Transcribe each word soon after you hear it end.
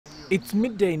It's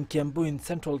midday in Kiambu in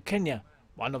central Kenya,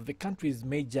 one of the country's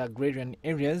major agrarian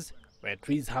areas, where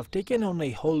trees have taken on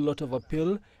a whole lot of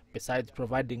appeal besides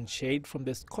providing shade from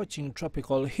the scorching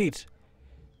tropical heat.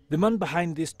 The man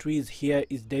behind these trees here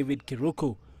is David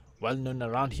Kiruku, well known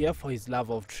around here for his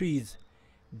love of trees.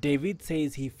 David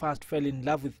says he first fell in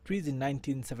love with trees in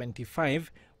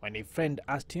 1975 when a friend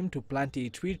asked him to plant a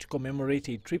tree to commemorate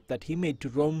a trip that he made to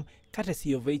Rome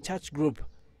courtesy of a church group.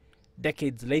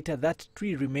 Decades later, that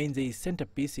tree remains a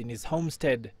centerpiece in his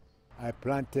homestead. I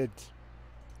planted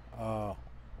our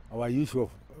usual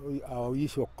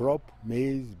crop,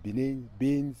 maize,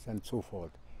 beans and so forth.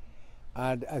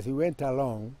 And as we went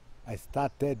along, I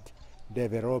started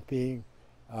developing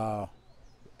a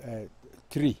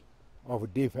tree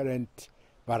of different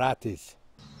varieties.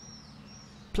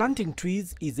 Planting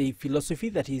trees is a philosophy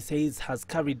that he says has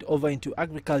carried over into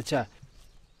agriculture,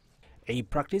 a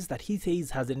practice that he says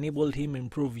has enabled him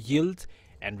improve yields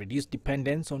and reduce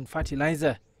dependence on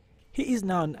fertilizer. He is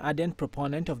now an ardent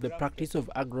proponent of the practice of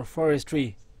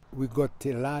agroforestry. We got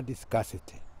a land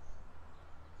scarcity,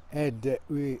 and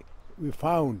we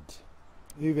found,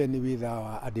 even with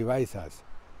our advisors,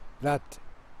 that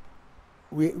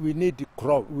we need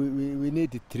crop, we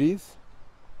need trees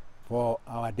for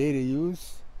our daily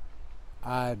use,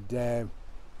 and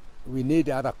we need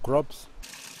other crops.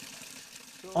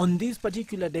 On this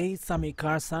particular day, Sami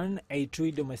Karsan, a tree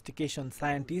domestication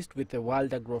scientist with the World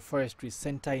Agroforestry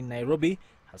Center in Nairobi,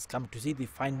 has come to see the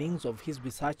findings of his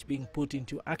research being put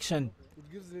into action.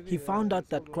 He found out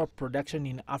that crop production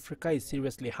in Africa is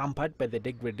seriously hampered by the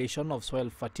degradation of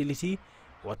soil fertility,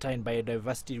 water and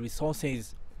biodiversity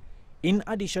resources. In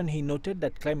addition, he noted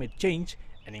that climate change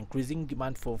and increasing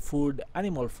demand for food,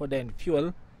 animal fodder and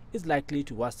fuel is likely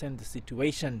to worsen the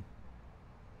situation.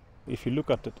 If you look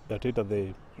at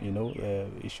the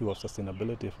issue of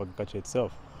sustainability for agriculture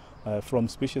itself, from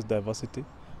species diversity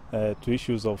to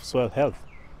issues of soil health,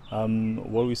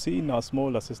 what we see in our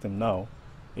smaller system now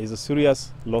is a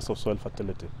serious loss of soil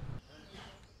fertility.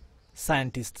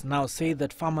 Scientists now say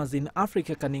that farmers in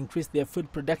Africa can increase their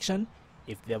food production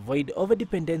if they avoid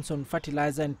overdependence on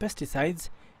fertilizer and pesticides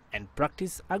and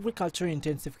practice agriculture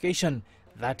intensification,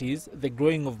 that is, the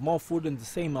growing of more food on the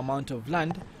same amount of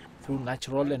land, through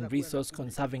natural and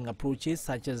resource-conserving approaches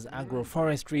such as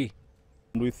agroforestry.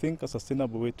 We think a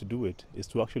sustainable way to do it is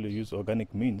to actually use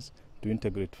organic means to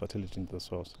integrate fertility into the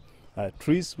soils.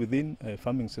 Trees within a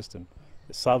farming system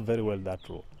serve very well that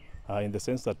role, in the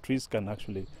sense that trees can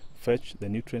actually fetch the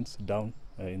nutrients down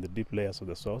in the deep layers of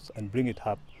the soils and bring it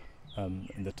up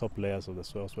in the top layers of the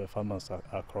soils where farmers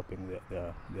are cropping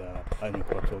their annual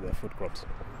crops or their food crops.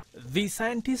 The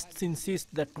scientists insist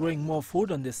that growing more food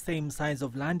on the same size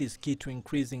of land is key to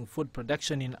increasing food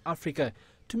production in Africa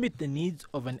to meet the needs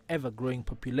of an ever-growing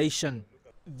population.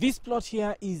 This plot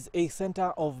here is a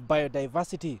center of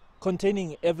biodiversity,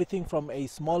 containing everything from a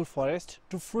small forest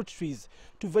to fruit trees,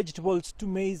 to vegetables, to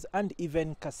maize and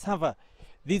even cassava.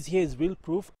 This here is real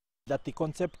proof that the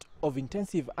concept of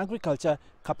intensive agriculture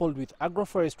coupled with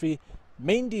agroforestry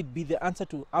may indeed be the answer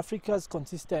to Africa's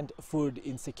consistent food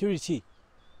insecurity.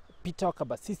 Peter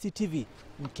Kabasisi TV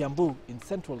in Kiambu in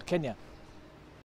central Kenya.